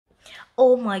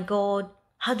Oh my God,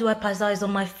 how do I pass eyes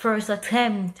on my first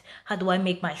attempt? How do I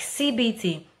make my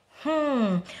CBT?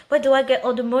 Where do I get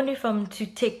all the money from to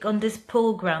take on this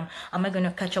program? Am I going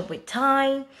to catch up with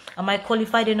time? Am I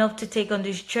qualified enough to take on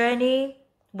this journey?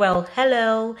 Well,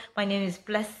 hello, my name is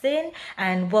Blessing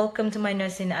and welcome to my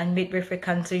Nursing and Midwifery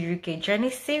Council UK Journey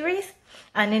series.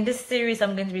 And in this series,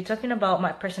 I'm going to be talking about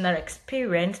my personal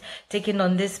experience taking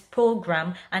on this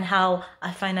program and how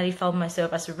I finally found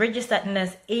myself as a registered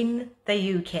nurse in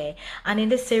the UK. And in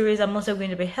this series, I'm also going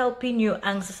to be helping you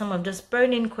answer some of those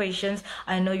burning questions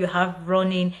I know you have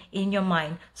running in your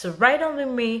mind. So ride on with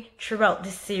me throughout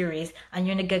this series and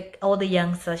you're going to get all the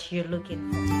answers you're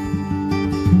looking for.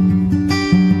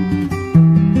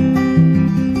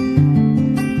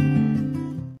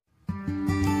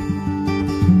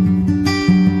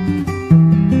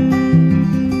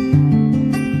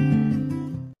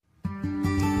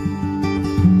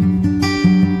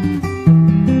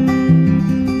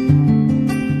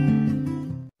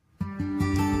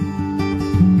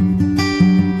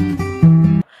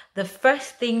 The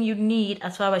first thing you need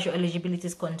as far as your eligibility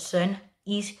is concerned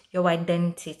is your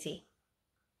identity.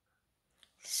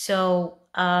 So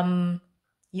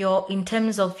in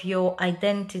terms of your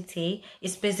identity,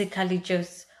 it's basically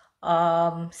just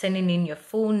sending in your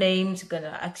full names.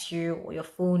 Gonna ask you your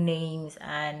full names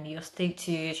and your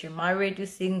status, you're married, you're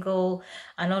single,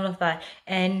 and all of that.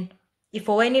 And if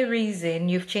for any reason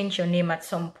you've changed your name at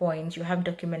some point, you have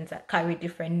documents that carry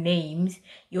different names,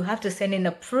 you have to send in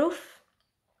a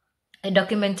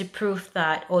document to prove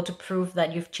that, or to prove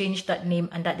that you've changed that name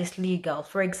and that is legal.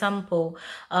 For example,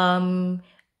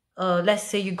 let's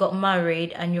say you got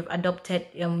married and you've adopted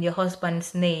your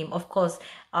husband's name. Of course,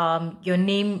 your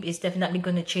name is definitely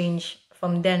going to change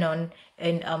from then on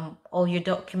in all your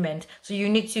documents. So you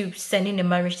need to send in a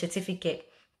marriage certificate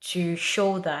to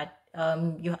show that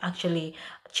you actually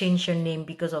change your name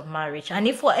because of marriage. And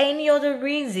if for any other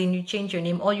reason you change your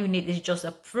name, all you need is just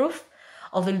a proof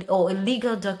of or a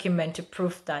legal document to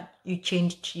prove that you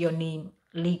changed your name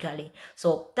legally.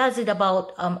 So that's it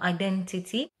about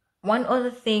identity. One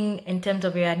other thing in terms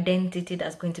of your identity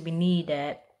that's going to be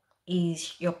needed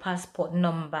is your passport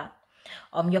number.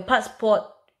 Your passport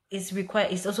is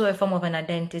required. It's also a form of an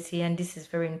identity, and this is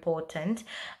very important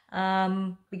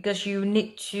because you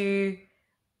need to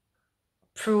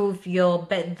prove your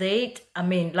birth date. I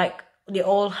mean, like, they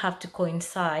all have to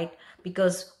coincide,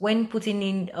 because when putting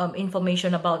in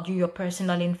information about you, your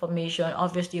personal information,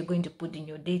 obviously you're going to put in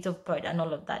your date of birth and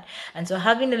all of that. And so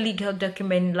having a legal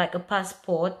document like a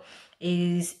passport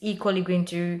is equally going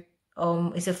to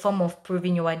it's a form of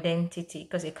proving your identity,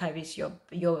 because it carries your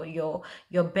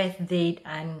birth date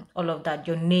and all of that,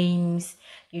 your names,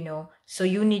 so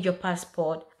you need your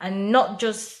passport. And not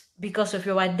just because of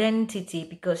your identity,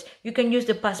 because you can use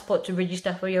the passport to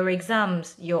register for your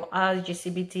exams, your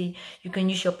CBT. You can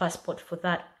use your passport for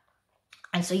that,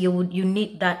 and so you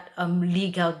need that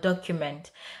legal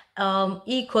document.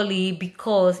 Equally,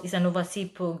 because it's an overseas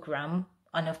program,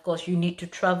 and of course you need to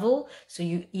travel, so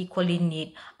you equally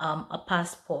need a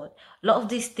passport. A lot of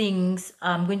these things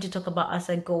I'm going to talk about as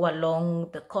I go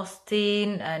along, the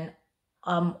costing and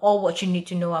all what you need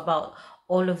to know about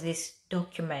all of these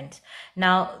documents.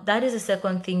 Now, that is the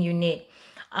second thing you need.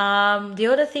 The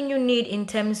other thing you need in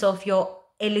terms of your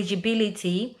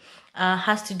eligibility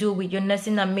has to do with your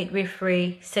nursing and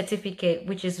midwifery certificate,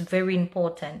 which is very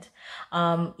important.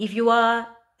 If you are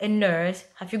a nurse,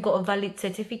 have you got a valid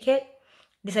certificate?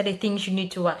 These are the things you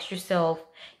need to ask yourself.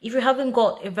 If you haven't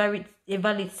got a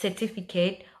valid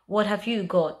certificate, what have you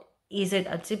got? Is it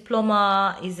a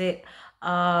diploma? Is it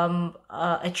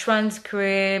a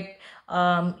transcript?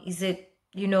 Is it,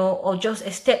 or just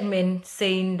a statement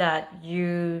saying that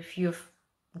you've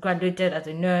graduated as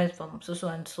a nurse from so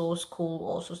and so school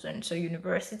or so and so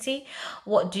university?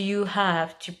 What do you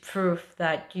have to prove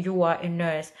that you are a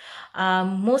nurse?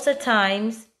 Most of the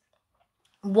times,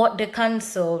 what the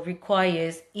council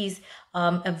requires is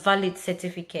a valid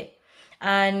certificate.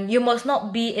 And you must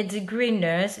not be a degree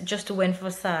nurse, just to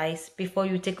emphasize, before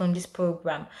you take on this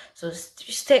program. So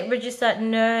state registered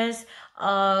nurse,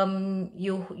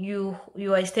 you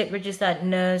are a state registered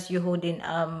nurse, you're holding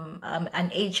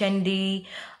an HND,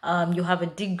 you have a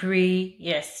degree,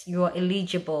 yes, you are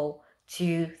eligible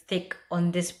to take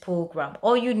on this program.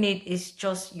 All you need is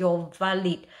just your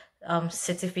valid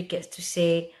certificates to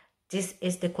say, this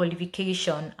is the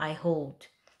qualification I hold.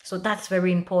 So that's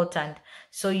very important.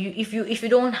 So if you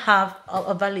don't have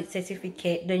a valid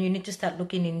certificate, then you need to start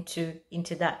looking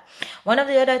into that. One of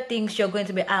the other things you're going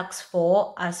to be asked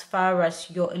for as far as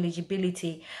your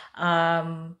eligibility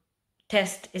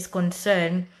test is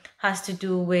concerned has to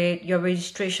do with your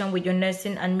registration with your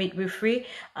nursing and midwifery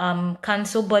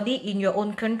council body in your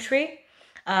own country.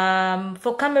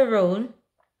 For Cameroon,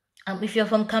 if you're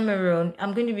from Cameroon,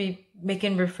 I'm going to be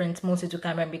making reference mostly to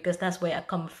Cameroon because that's where I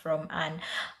come from, and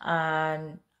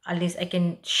at least I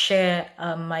can share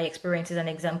my experiences and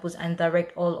examples and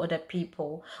direct all other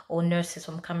people or nurses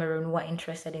from Cameroon who are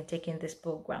interested in taking this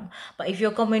program. But if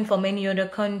you're coming from any other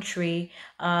country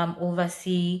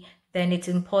overseas, then it's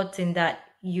important that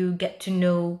you get to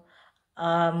know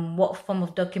what form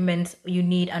of documents you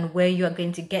need and where you are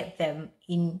going to get them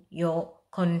in your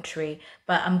country.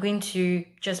 But I'm going to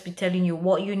just be telling you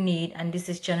what you need, and this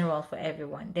is general for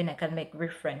everyone. Then I can make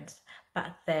reference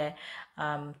back there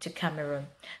to Cameroon.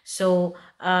 So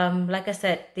like I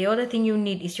said, the other thing you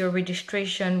need is your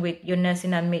registration with your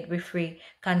nursing and midwifery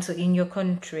council in your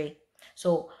country.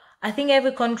 So I think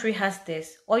every country has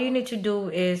this. All you need to do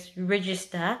is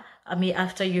register.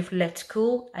 After you've left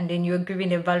school, and then you're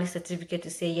given a valid certificate to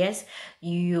say yes,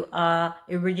 you are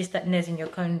a registered nurse in your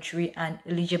country and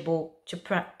eligible to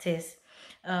practice.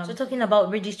 So talking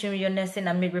about registering your nursing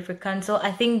and midwifery council,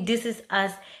 I think this is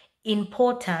as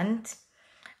important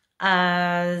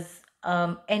as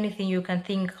anything you can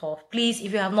think of. Please,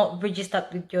 if you have not registered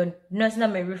with your nursing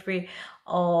and midwifery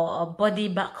or a body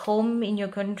back home in your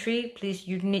country, please,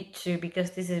 you need to,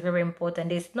 because this is very important.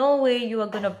 There's no way you are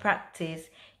going to practice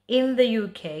in the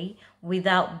UK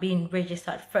without being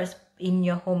registered first in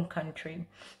your home country.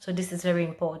 So this is very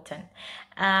important.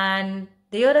 And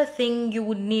the other thing you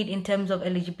would need in terms of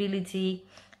eligibility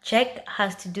check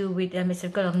has to do with a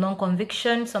certificate of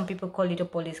non-conviction. Some people call it a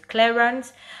police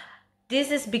clearance.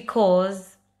 This is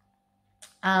because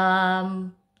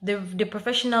the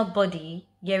professional body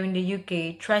here in the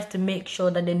UK tries to make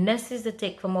sure that the nurses they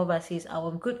take from overseas are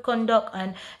of good conduct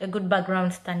and a good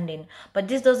background standing. But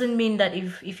this doesn't mean that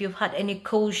if you've had any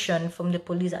caution from the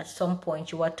police at some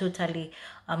point, you are totally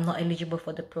not eligible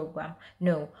for the program.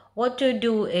 No. What to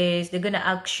do is they're going to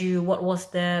ask you what was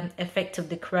the effect of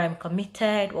the crime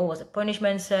committed, what was the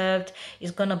punishment served.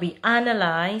 It's going to be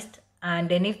analyzed, and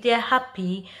then if they're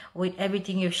happy with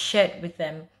everything you've shared with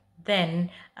them, then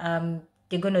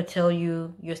they're going to tell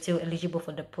you you're still eligible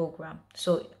for the program.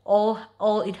 So it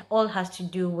all has to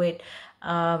do with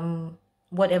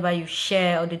whatever you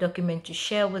share or the document you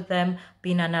share with them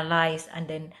being analyzed, and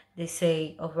then they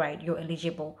say, all right, you're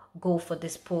eligible, go for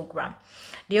this program.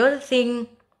 The other thing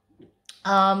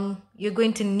you're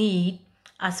going to need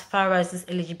as far as this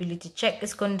eligibility check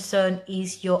is concerned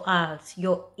is your IELTS,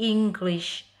 your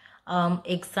English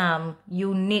exam.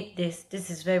 You need this. This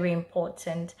is very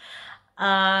important.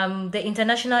 The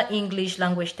International English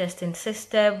Language Testing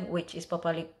System, which is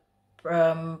popularly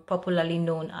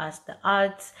known as the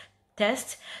IELTS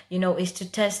test, is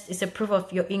to test, it's a proof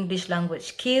of your English language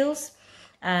skills.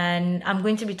 And I'm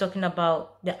going to be talking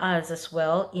about the IELTS as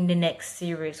well in the next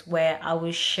series, where I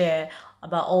will share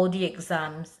about all the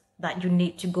exams that you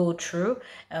need to go through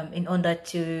in order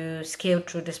to scale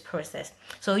through this process.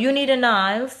 So you need an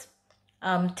IELTS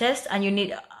test, and you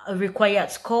need a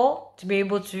required score to be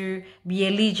able to be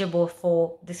eligible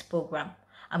for this program.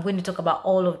 I'm going to talk about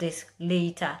all of this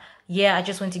later. Yeah, I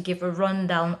just want to give a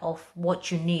rundown of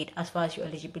what you need as far as your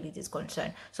eligibility is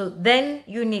concerned. So then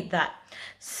you need that.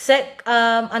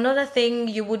 Another thing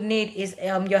you would need is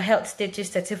your health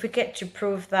status certificate to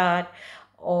prove that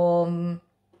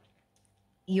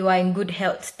you are in good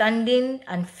health standing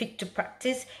and fit to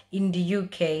practice in the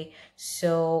UK.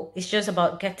 So it's just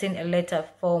about getting a letter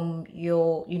from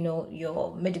your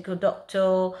medical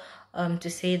doctor to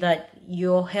say that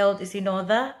your health is in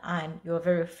order and you're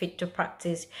very fit to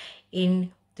practice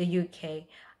in the UK.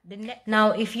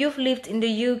 Now, if you've lived in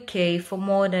the UK for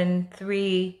more than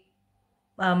 3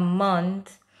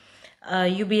 months,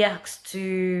 you'll be asked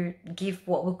to give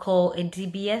what we call a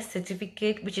DBS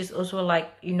certificate, which is also like,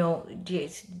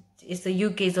 it's the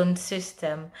UK's own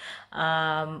system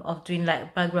of doing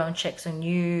like background checks on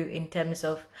you in terms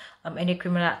of any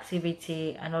criminal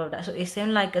activity and all of that. So it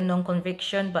seems like a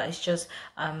non-conviction, but it's just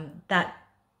that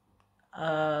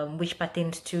which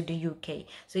pertains to the UK.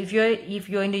 So if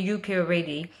you're in the UK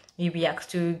already, you'll be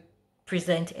asked to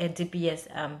present a DBS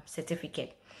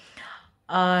certificate.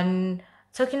 And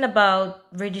talking about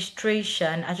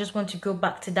registration, I just want to go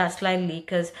back to that slightly,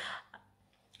 because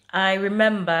I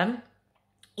remember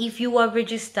if you are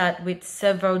registered with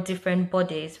several different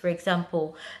bodies, for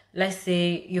example, let's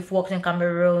say you've worked in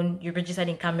Cameroon, you registered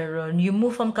in Cameroon, you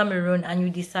move from Cameroon and you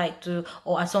decide to,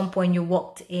 or at some point you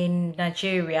worked in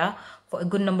Nigeria for a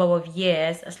good number of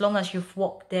years, as long as you've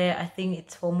worked there, I think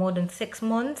it's for more than 6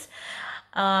 months,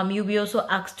 you'll be also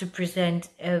asked to present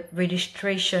a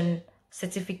registration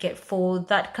certificate for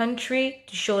that country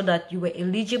to show that you were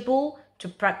eligible to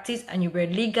practice and you were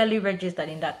legally registered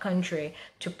in that country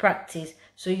to practice.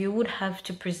 So you would have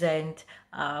to present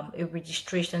a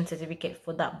registration certificate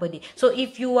for that body. So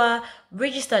if you are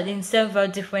registered in several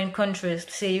different countries,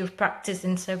 say you've practiced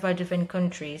in several different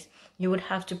countries, you would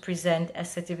have to present a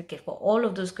certificate for all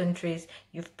of those countries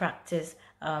you've practiced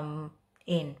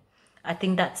in. I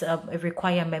think that's a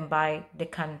requirement by the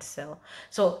council.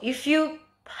 So if you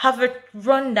have a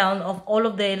rundown of all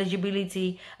of the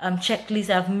eligibility checklists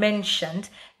I've mentioned,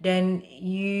 then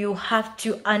you have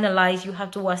to analyze, you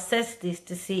have to assess this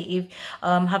to see if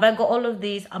have I got all of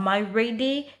these, am I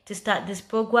ready to start this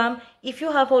program? If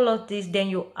you have all of this, then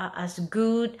you are as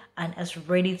good and as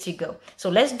ready to go. So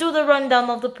let's do the rundown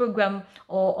of the program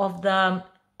or of the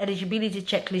eligibility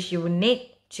checklist you will need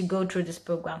to go through this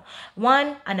program.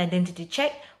 One, an identity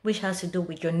check, which has to do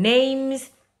with your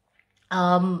names,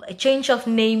 a change of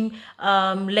name,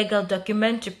 legal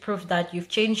document to prove that you've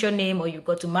changed your name or you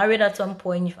got married at some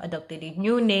point, you've adopted a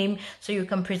new name, so you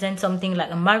can present something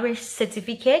like a marriage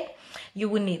certificate. You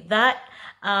will need that.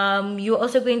 You're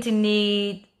also going to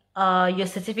need your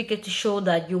certificate to show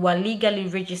that you are legally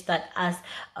registered as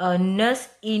a nurse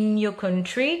in your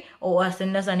country or as a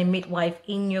nurse and a midwife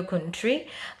in your country.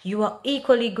 You are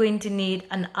equally going to need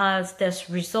an IELTS test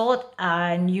result,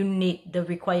 and you need the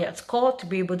required score to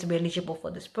be able to be eligible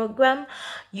for this program.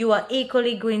 You are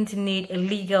equally going to need a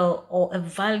legal or a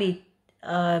valid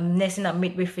nursing and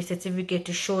midwifery certificate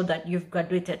to show that you've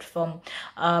graduated from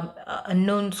a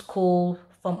known school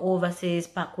from overseas,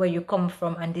 back where you come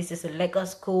from, and this is a legal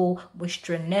school which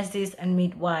train nurses and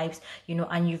midwives, you know,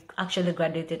 and you've actually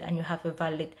graduated and you have a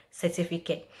valid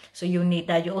certificate. So you need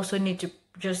that. You also need to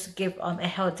just give a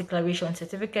health declaration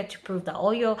certificate to prove that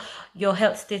all your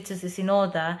health status is in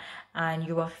order and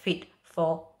you are fit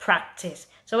for practice.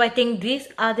 So I think these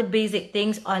are the basic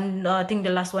things. And I think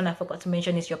the last one I forgot to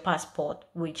mention is your passport,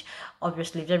 which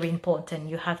obviously very important.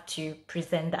 You have to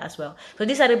present that as well. So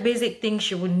these are the basic things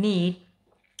you will need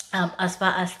as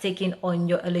far as taking on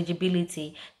your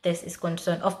eligibility test is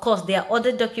concerned. Of course, there are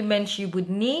other documents you would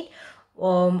need.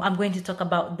 I'm going to talk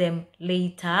about them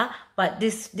later, but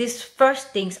these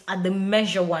first things are the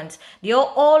major ones.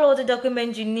 All other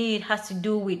documents you need has to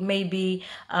do with maybe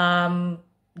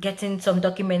getting some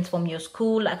documents from your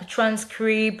school, like a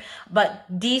transcript, but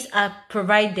these are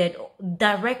provided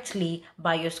directly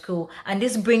by your school. And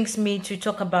this brings me to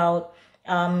talk about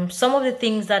some of the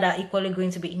things that are equally going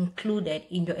to be included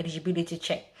in your eligibility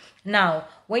check. Now,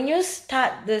 when you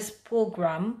start this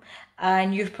program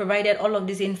and you've provided all of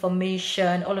this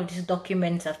information, all of these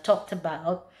documents I've talked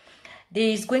about,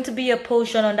 there's going to be a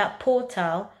portion on that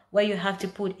portal where you have to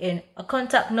put in a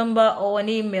contact number or an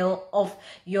email of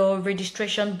your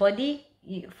registration body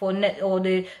for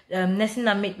the nursing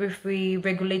and midwifery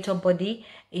regulator body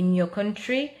in your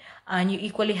country. And you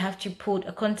equally have to put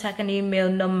a contact and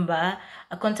number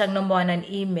and an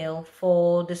email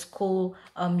for the school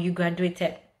you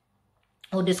graduated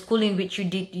or the school in which you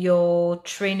did your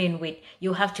training with.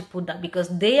 You have to put that because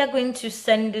they are going to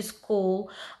send the school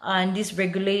and this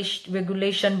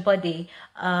regulation body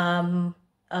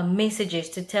messages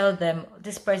to tell them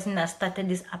this person has started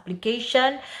this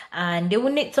application, and they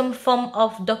will need some form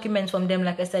of documents from them,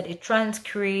 like I said, a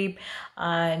transcript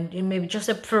and maybe just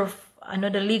a proof,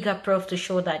 another legal proof to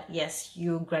show that yes,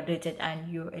 you graduated and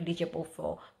you're eligible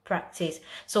for practice.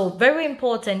 So very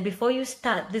important, before you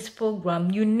start this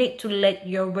program, you need to let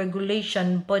your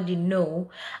regulation body know,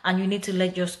 and you need to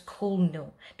let your school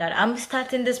know that I'm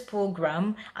starting this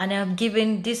program and I've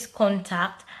given this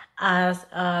contact as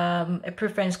a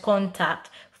preference contact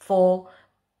for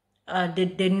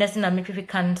the Nursing and Midwifery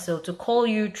Council to call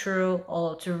you through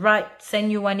or to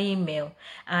send you an email.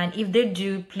 And if they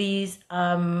do, please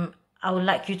I would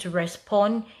like you to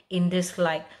respond in this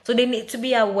light. So they need to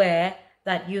be aware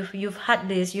that you've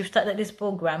started this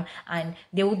program, and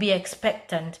they will be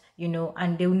expectant, you know,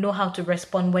 and they will know how to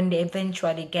respond when they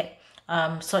eventually get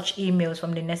such emails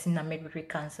from the Nursing and Midwifery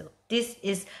Council. This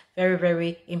is very,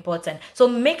 very important. So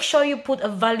make sure you put a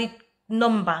valid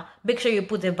number, make sure you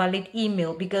put a valid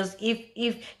email, because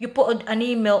if you put an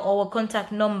email or a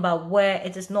contact number where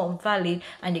it is not valid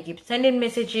and they keep sending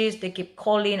messages, they keep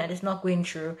calling and it's not going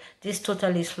through, this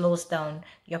totally slows down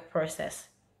your process.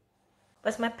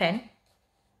 Where's my pen?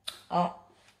 Oh,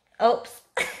 oops.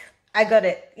 I got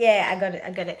it. Yeah,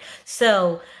 I got it.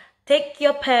 So take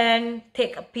your pen,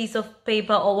 take a piece of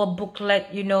paper or a booklet,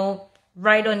 you know,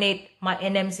 write on it my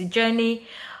NMC journey,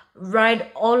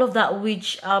 write all of that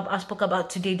which I spoke about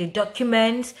today, the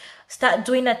documents. Start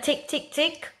doing a tick.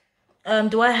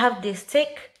 Do I have this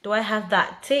tick? Do I have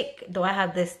that tick? Do I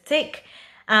have this tick?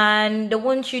 And the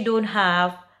ones you don't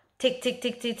have,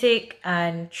 tick,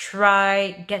 and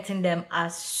try getting them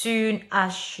as soon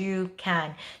as you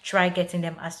can. Try getting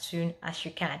them as soon as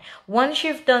you can. Once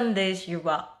you've done this, you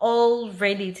are all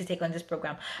ready to take on this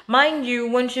program. Mind you,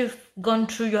 once you've gone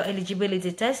through your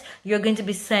eligibility test, you're going to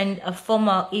be sent a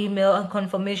formal email and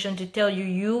confirmation to tell you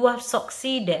you have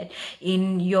succeeded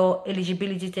in your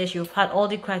eligibility test. You've had all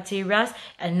the criteria,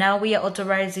 and now we are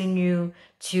authorizing you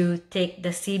to take the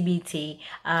CBT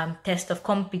test of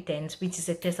competence, which is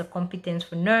a test of competence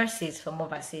for nurses from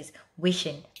overseas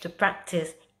wishing to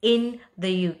practice in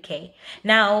the UK.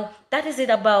 Now, that is it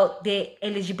about the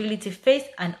eligibility phase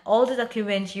and all the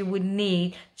documents you would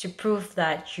need to prove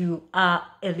that you are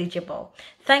eligible.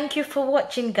 Thank you for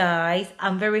watching, guys.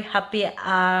 I'm very happy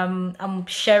I'm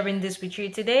sharing this with you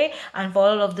today, and for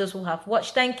all of those who have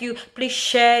watched, thank you. Please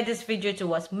share this video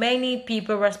to as many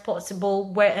people as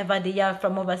possible wherever they are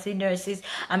from overseas nurses,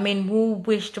 who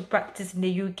wish to practice in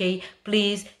the UK.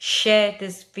 Please share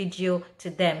this video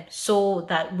to them so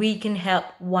that we can help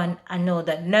one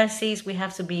another. Nurses, we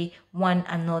have to be one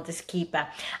another's keeper.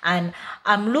 And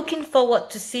I'm looking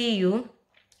forward to see you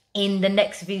in the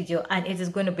next video, and it is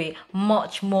going to be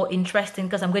much more interesting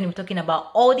because I'm going to be talking about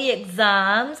all the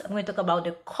exams. I'm going to talk about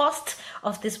the cost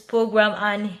of this program,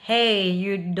 and hey,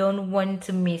 you don't want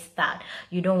to miss that.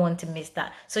 You don't want to miss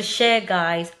that. So share,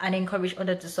 guys, and encourage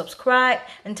others to subscribe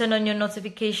and turn on your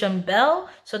notification bell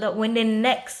so that when the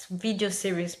next video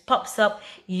series pops up,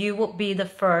 you will be the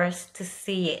first to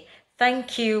see it.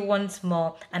 Thank you once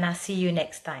more, and I'll see you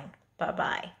next time. Bye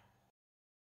bye.